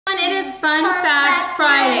it is Fun Fact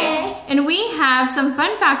Friday, and we have some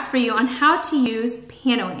fun facts for you on how to use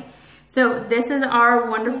PanAway. So this is our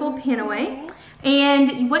wonderful PanAway,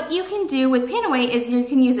 and what you can do with PanAway is you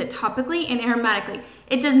can use it topically and aromatically.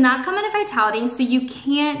 It does not come in a vitality, so you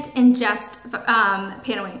can't ingest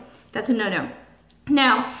PanAway. That's a no-no.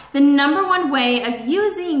 Now, the number one way of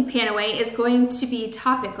using PanAway is going to be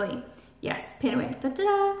topically. Yes, PanAway.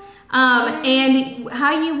 Da-da-da. And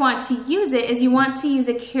how you want to use it is you want to use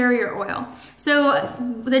a carrier oil. So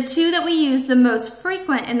the two that we use the most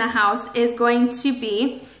frequent in the house is going to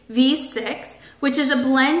be V6, which is a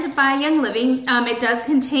blend by Young Living. It does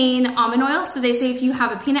contain almond oil, so they say if you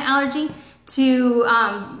have a peanut allergy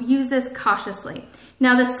to use this cautiously.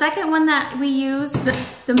 Now the second one that we use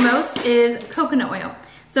the most is coconut oil.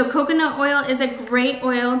 So coconut oil is a great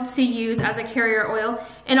oil to use as a carrier oil,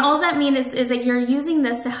 and all that means is that you're using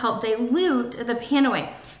this to help dilute the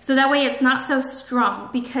PanAway. So that way it's not so strong,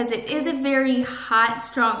 because it is a very hot,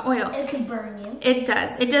 strong oil. It could burn you. It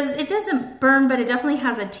does. It doesn't burn, but it definitely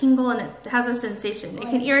has a tingle and it has a sensation. It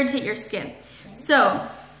can irritate your skin. So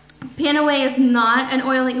PanAway is not an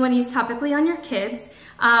oil that you want to use topically on your kids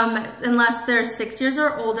unless they're 6 years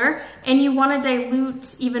or older, and you want to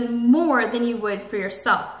dilute even more than you would for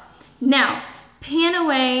yourself. Now,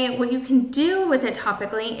 PanAway, what you can do with it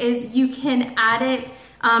topically is you can add it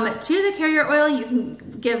to the carrier oil. You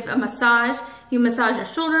can give a massage. You can massage your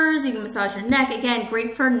shoulders, you can massage your neck. Again,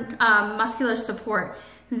 great for muscular support.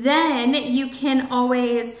 Then you can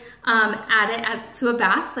always add it to a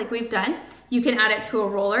bath like we've done. You can add it to a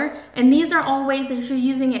roller, and these are all ways that you're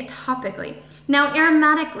using it topically. Now,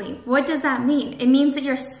 aromatically, what does that mean? It means that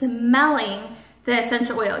you're smelling the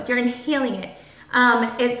essential oil, you're inhaling it.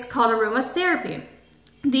 It's called aromatherapy.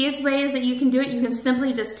 These ways that you can do it, you can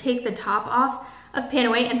simply just take the top off of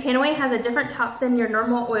PanAway, and PanAway has a different top than your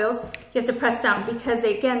normal oils. You have to press down because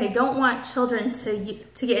they don't want children to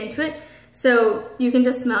get into it. So you can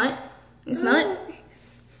just smell it. You smell it?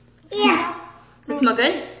 Yeah. Does it smell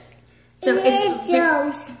good? So it's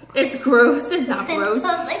gross. It's gross. It's not gross.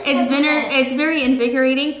 It's very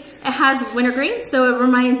invigorating. It has wintergreen, so it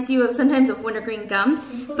reminds you of sometimes of wintergreen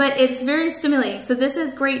gum, but it's very stimulating. So this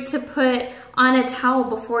is great to put on a towel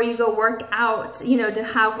before you go work out, you know, to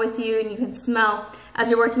have with you, and you can smell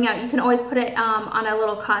as you're working out. You can always put it on a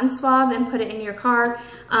little cotton swab and put it in your car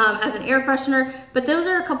as an air freshener. But those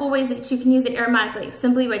are a couple ways that you can use it aromatically,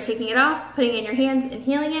 simply by taking it off, putting it in your hands,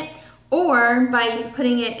 inhaling it, or by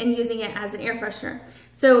putting it and using it as an air freshener.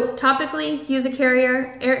 So topically, use a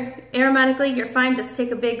carrier. Aromatically, you're fine. Just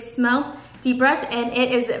take a big smell, deep breath, and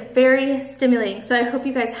it is very stimulating. So I hope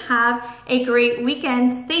you guys have a great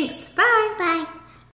weekend. Thanks. Bye. Bye.